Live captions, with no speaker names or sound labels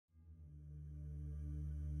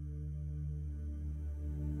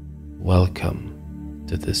Welcome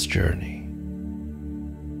to this journey.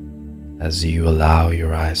 As you allow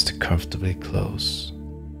your eyes to comfortably close,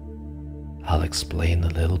 I'll explain a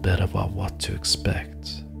little bit about what to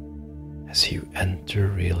expect as you enter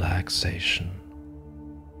relaxation.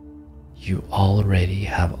 You already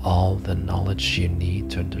have all the knowledge you need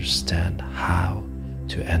to understand how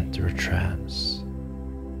to enter a trance.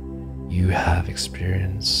 You have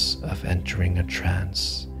experience of entering a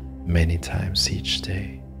trance many times each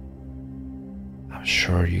day. I'm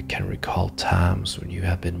sure you can recall times when you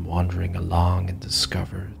have been wandering along and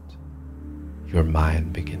discovered your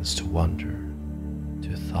mind begins to wander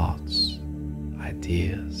to thoughts,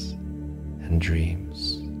 ideas, and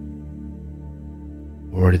dreams.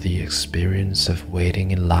 Or the experience of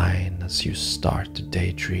waiting in line as you start to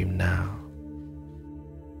daydream now,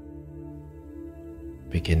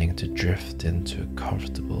 beginning to drift into a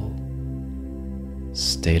comfortable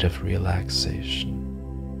state of relaxation.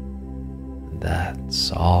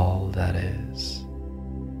 That's all that is.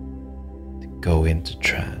 To go into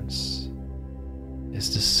trance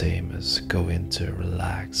is the same as go into a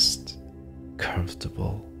relaxed,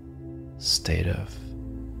 comfortable state of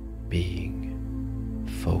being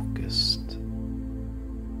focused.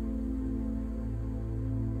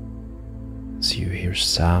 As you hear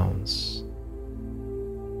sounds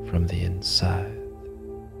from the inside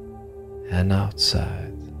and outside,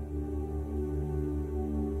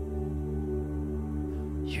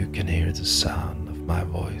 you can hear the sound of my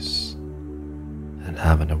voice and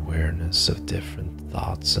have an awareness of different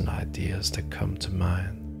thoughts and ideas that come to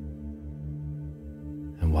mind.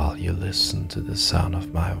 And while you listen to the sound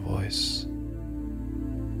of my voice,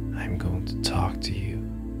 I'm going to talk to you,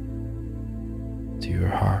 to your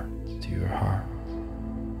heart, to your heart,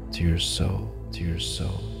 to your soul, to your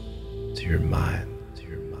soul, to your mind, to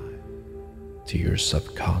your mind, to your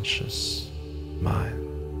subconscious mind.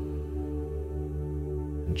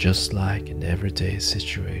 And just like in everyday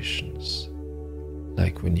situations,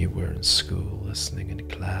 like when you were in school listening in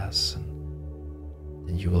class,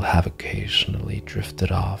 and you will have occasionally drifted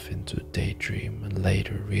off into a daydream and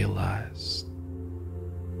later realized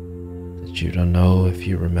that you don't know if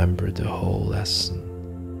you remember the whole lesson.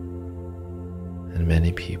 And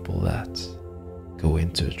many people that go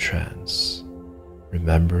into a trance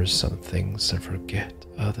remember some things and forget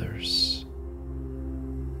others.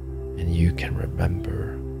 And you can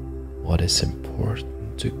remember what is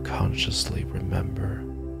important to consciously remember,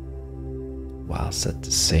 whilst at the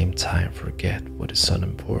same time forget what is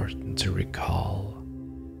unimportant to recall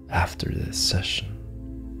after this session.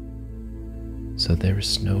 So there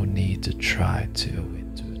is no need to try to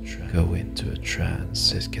go into a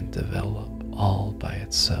trance. It can develop all by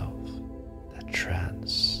itself. That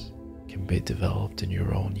trance can be developed in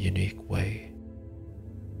your own unique way,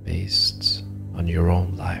 based on your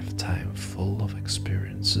own lifetime full of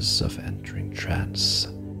experiences of entering trance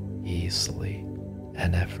easily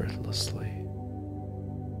and effortlessly.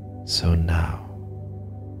 So now,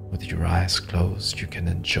 with your eyes closed, you can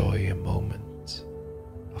enjoy a moment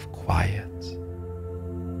of quiet,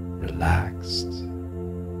 relaxed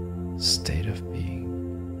state of being,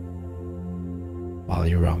 while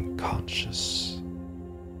your unconscious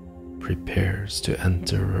prepares to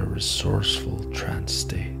enter a resourceful trance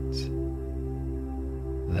state.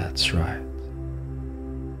 That's right.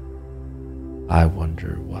 I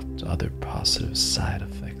wonder what other positive side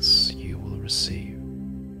effects you will receive.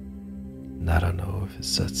 And I don't know if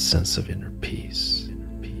it's that sense of inner peace,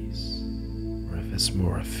 or if it's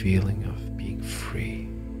more a feeling of being free.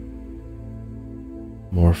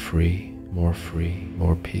 More free, more free,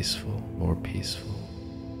 more peaceful, more peaceful.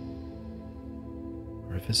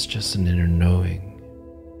 Or if it's just an inner knowing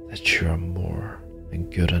that you are more than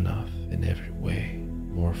good enough in every way,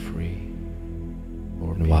 more free,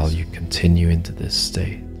 more peaceful. While you continue into this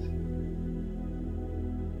state,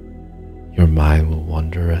 your mind will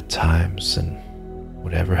wander at times, and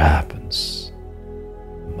whatever happens,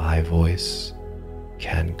 my voice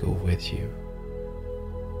can go with you,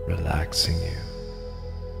 relaxing you,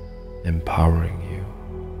 empowering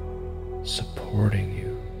you, supporting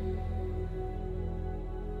you.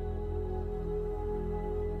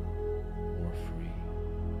 More free,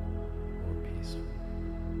 more peaceful.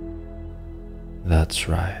 That's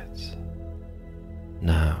right.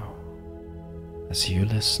 Now, as you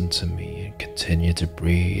listen to me and continue to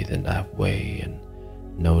breathe in that way and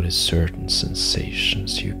notice certain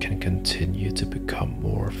sensations, you can continue to become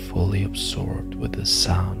more fully absorbed with the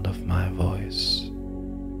sound of my voice,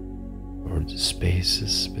 or the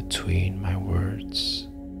spaces between my words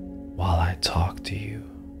while I talk to you.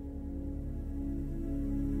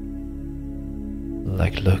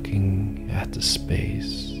 Like looking at the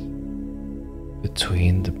space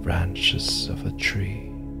between the branches of a tree.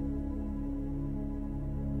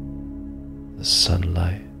 The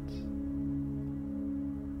sunlight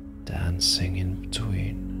dancing in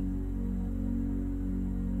between,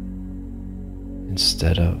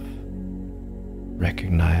 instead of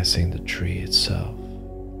recognizing the tree itself.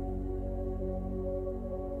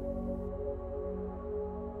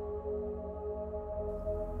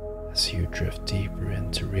 As you drift deeper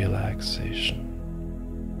into relaxation,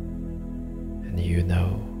 and you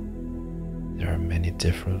know there are many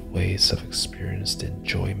different ways of experiencing the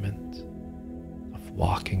enjoyment of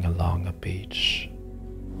walking along a beach.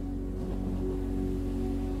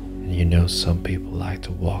 And you know some people like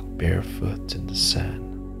to walk barefoot in the sand,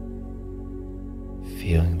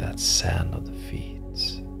 feeling that sand on the feet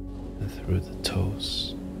and through the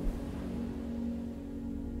toes.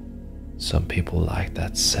 Some people like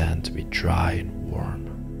that sand to be dry and warm.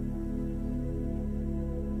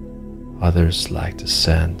 Others like the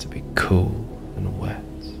sand to be cool and wet.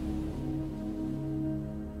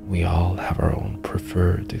 We all have our own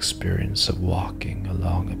preferred experience of walking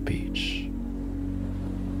along a beach,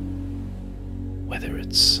 whether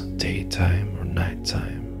it's daytime or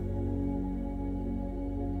nighttime,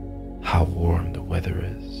 how warm the weather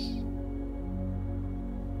is,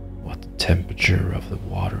 what the temperature of the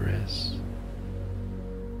water is,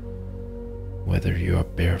 whether you are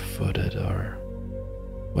barefooted or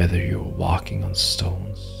whether you're walking on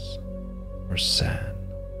stones or sand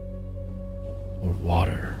or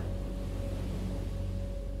water,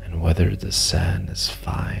 and whether the sand is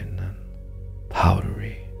fine and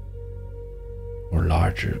powdery or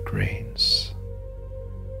larger grains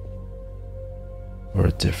or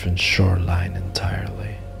a different shoreline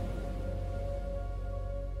entirely.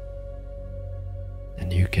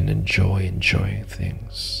 And you can enjoying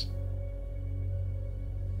things,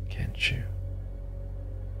 can't you?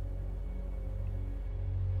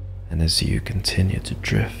 And as you continue to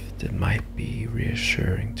drift, it might be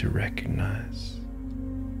reassuring to recognize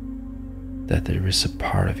that there is a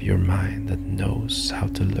part of your mind that knows how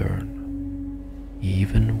to learn,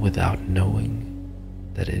 even without knowing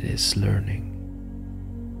that it is learning,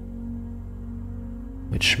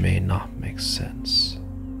 which may not make sense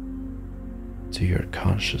to your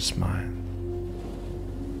conscious mind.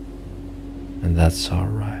 And that's all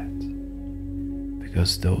right,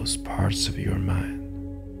 because those parts of your mind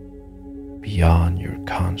beyond your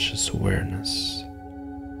conscious awareness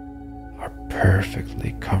are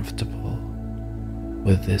perfectly comfortable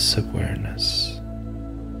with this awareness.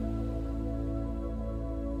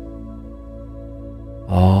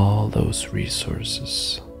 All those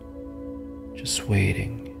resources just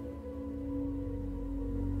waiting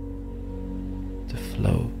to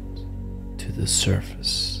float to the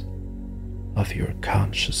surface of your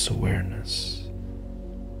conscious awareness.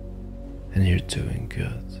 And you're doing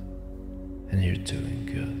good. And you're doing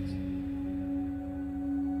good.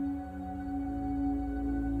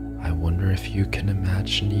 I wonder if you can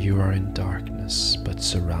imagine you are in darkness, but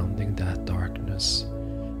surrounding that darkness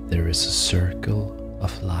there is a circle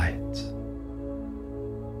of light.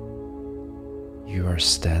 You are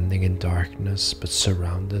standing in darkness, but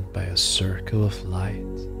surrounded by a circle of light,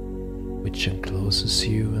 which encloses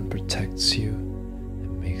you and protects you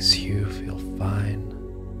and makes you feel fine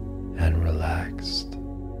and relaxed.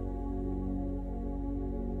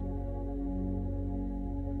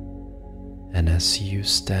 And as you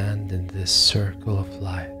stand in this circle of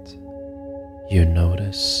light, you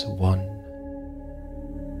notice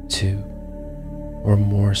 1, 2, or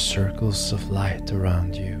more circles of light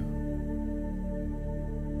around you.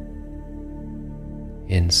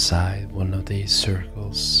 Inside one of these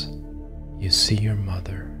circles, you see your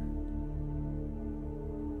mother,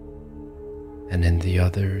 and in the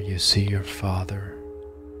other you see your father,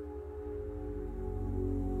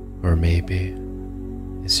 or maybe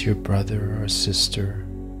it's your brother or sister,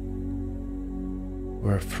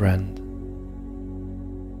 or a friend,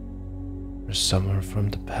 or someone from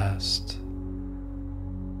the past.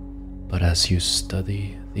 But as you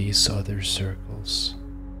study these other circles,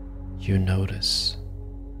 you notice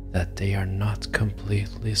that they are not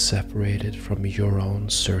completely separated from your own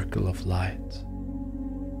circle of light.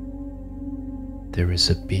 There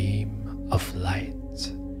is a beam of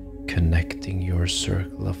light connecting your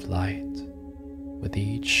circle of light with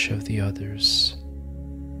each of the others,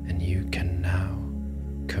 and you can now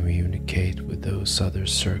communicate with those other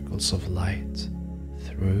circles of light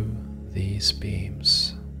through these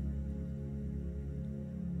beams.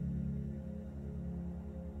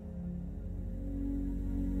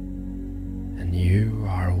 And you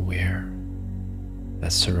are aware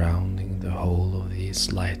that surrounding the whole of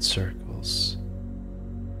these light circles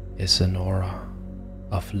is an aura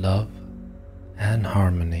of love and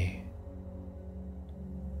harmony.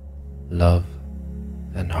 Love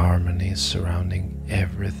and harmony surrounding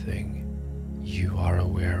everything you are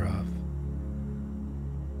aware of.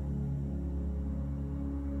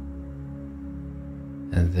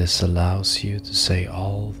 And this allows you to say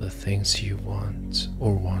all the things you want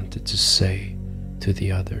or wanted to say to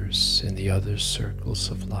the others in the other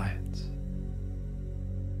circles of light.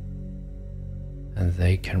 And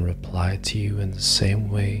they can reply to you in the same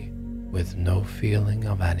way with no feeling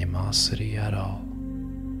of animosity at all.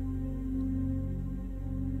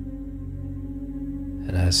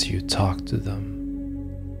 And as you talk to them,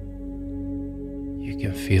 you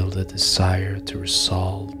can feel the desire to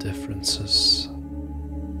resolve differences,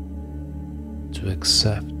 to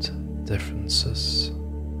accept differences,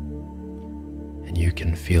 and you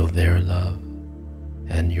can feel their love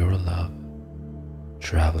and your love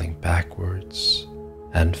traveling backwards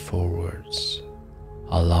and forwards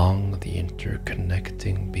along the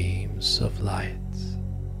interconnecting beams of light.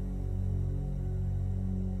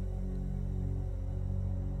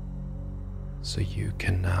 So you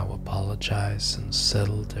can now apologize and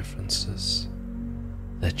settle differences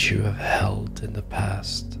that you have held in the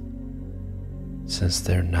past, since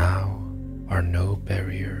there now are no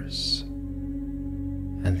barriers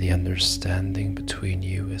and the understanding between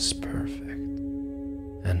you is perfect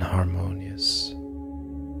and harmonious,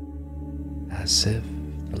 as if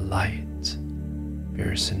the light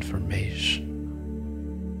bears information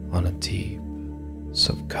on a deep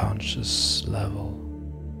subconscious level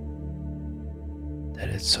that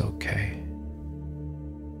it's okay.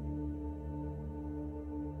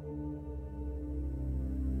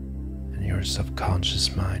 And your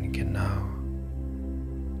subconscious mind can now,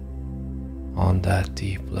 on that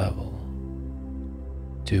deep level,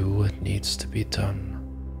 do what needs to be done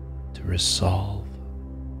to resolve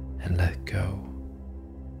and let go,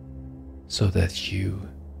 so that you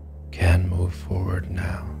can move forward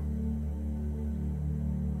now.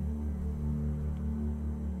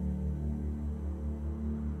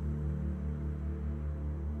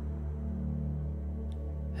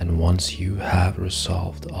 And once you have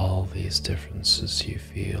resolved all these differences, you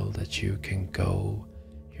feel that you can go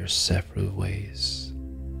your separate ways,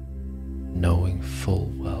 knowing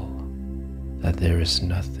full well that there is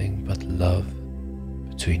nothing but love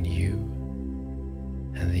between you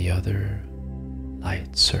and the other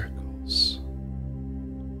light circles.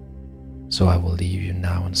 So I will leave you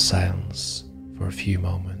now in silence for a few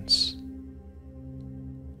moments,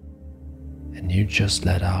 and you just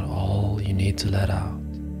let out all you need to let out.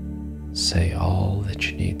 Say all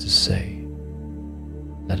that you need to say.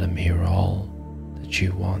 Let them hear all that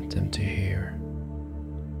you want them to hear,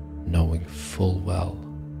 knowing full well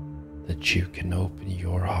that you can open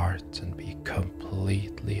your heart and be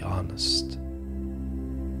completely honest.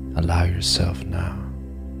 Allow yourself now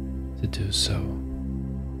to do so.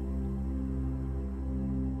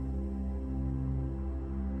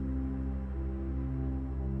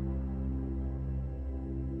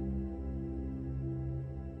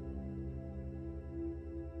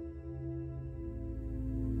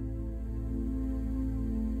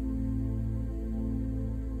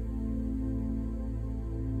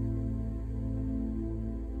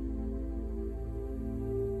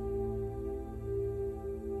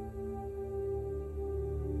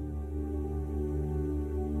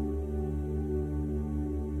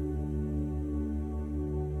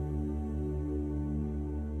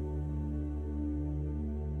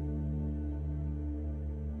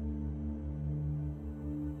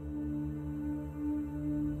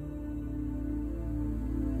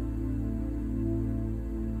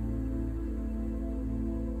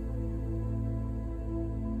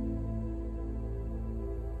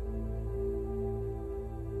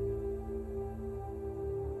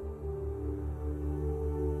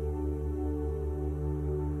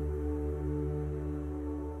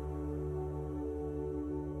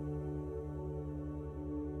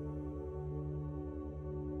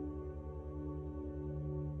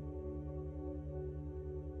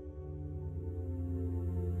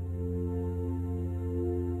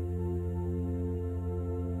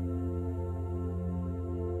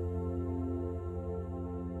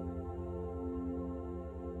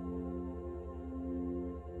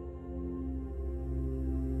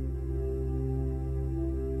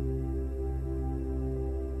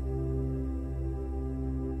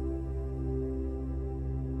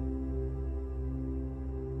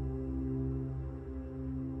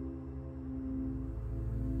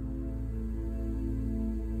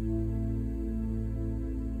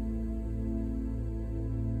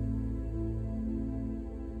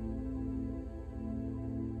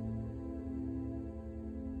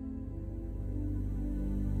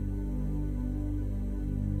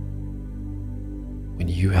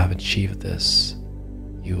 you have achieved this,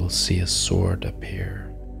 you will see a sword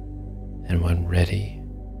appear, and when ready,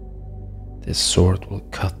 this sword will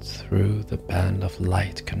cut through the band of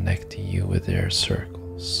light connecting you with their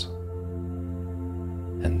circles,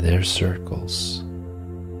 and their circles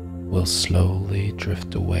will slowly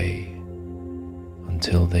drift away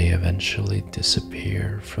until they eventually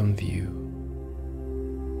disappear from view.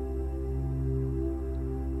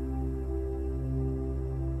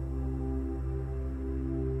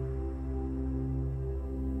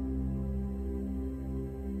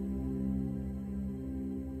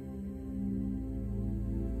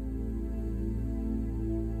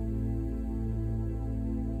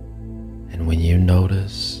 And when you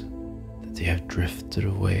notice that they have drifted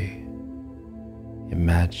away,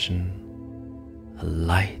 imagine a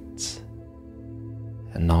light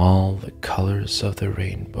and all the colors of the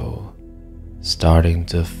rainbow starting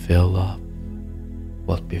to fill up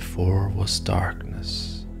what before was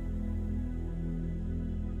darkness.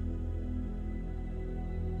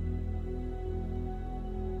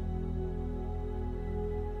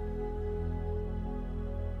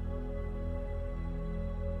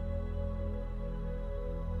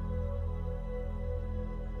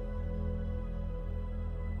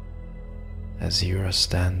 As you are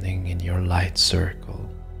standing in your light circle,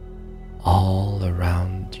 all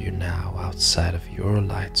around you now, outside of your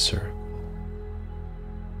light circle,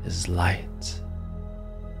 is light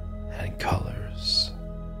and colors.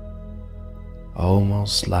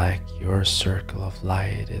 Almost like your circle of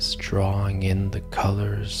light is drawing in the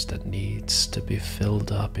colors that needs to be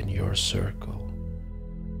filled up in your circle.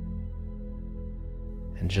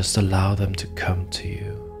 And just allow them to come to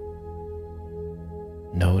you.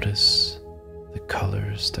 Notice the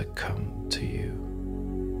colors that come to you.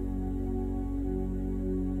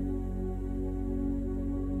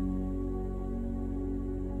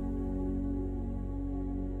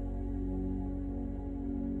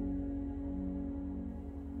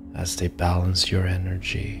 As they balance your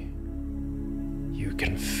energy, you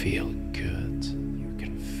can feel good. You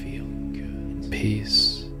can feel good. In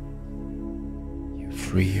peace. You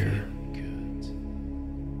freer. Good.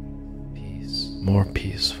 Peace. More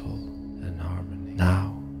peaceful.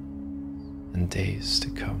 Now and days to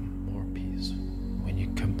come, more peaceful. When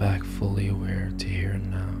you come back fully aware to here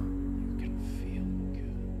and now, you can feel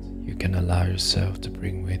good. You can allow yourself to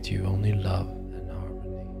bring with you only love and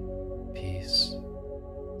harmony, peace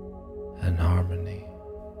and harmony.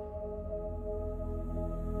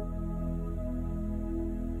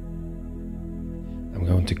 I'm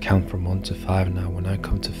going to count from 1 to 5 now. When I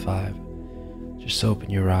come to 5, just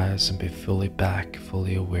open your eyes and be fully back,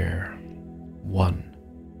 fully aware. 1.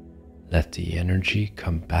 Let the energy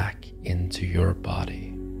come back into your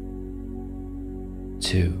body.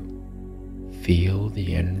 2. Feel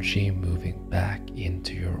the energy moving back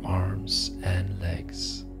into your arms and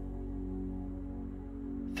legs.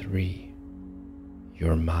 3.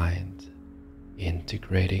 Your mind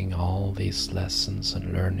integrating all these lessons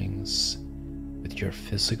and learnings with your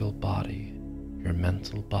physical body, your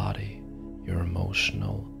mental body, your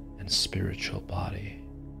emotional and spiritual body.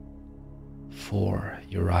 4.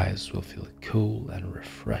 Your eyes will feel cool and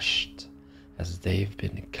refreshed as they've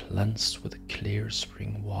been cleansed with clear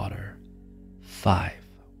spring water. 5.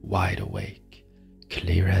 Wide awake,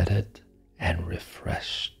 clear-headed and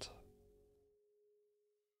refreshed.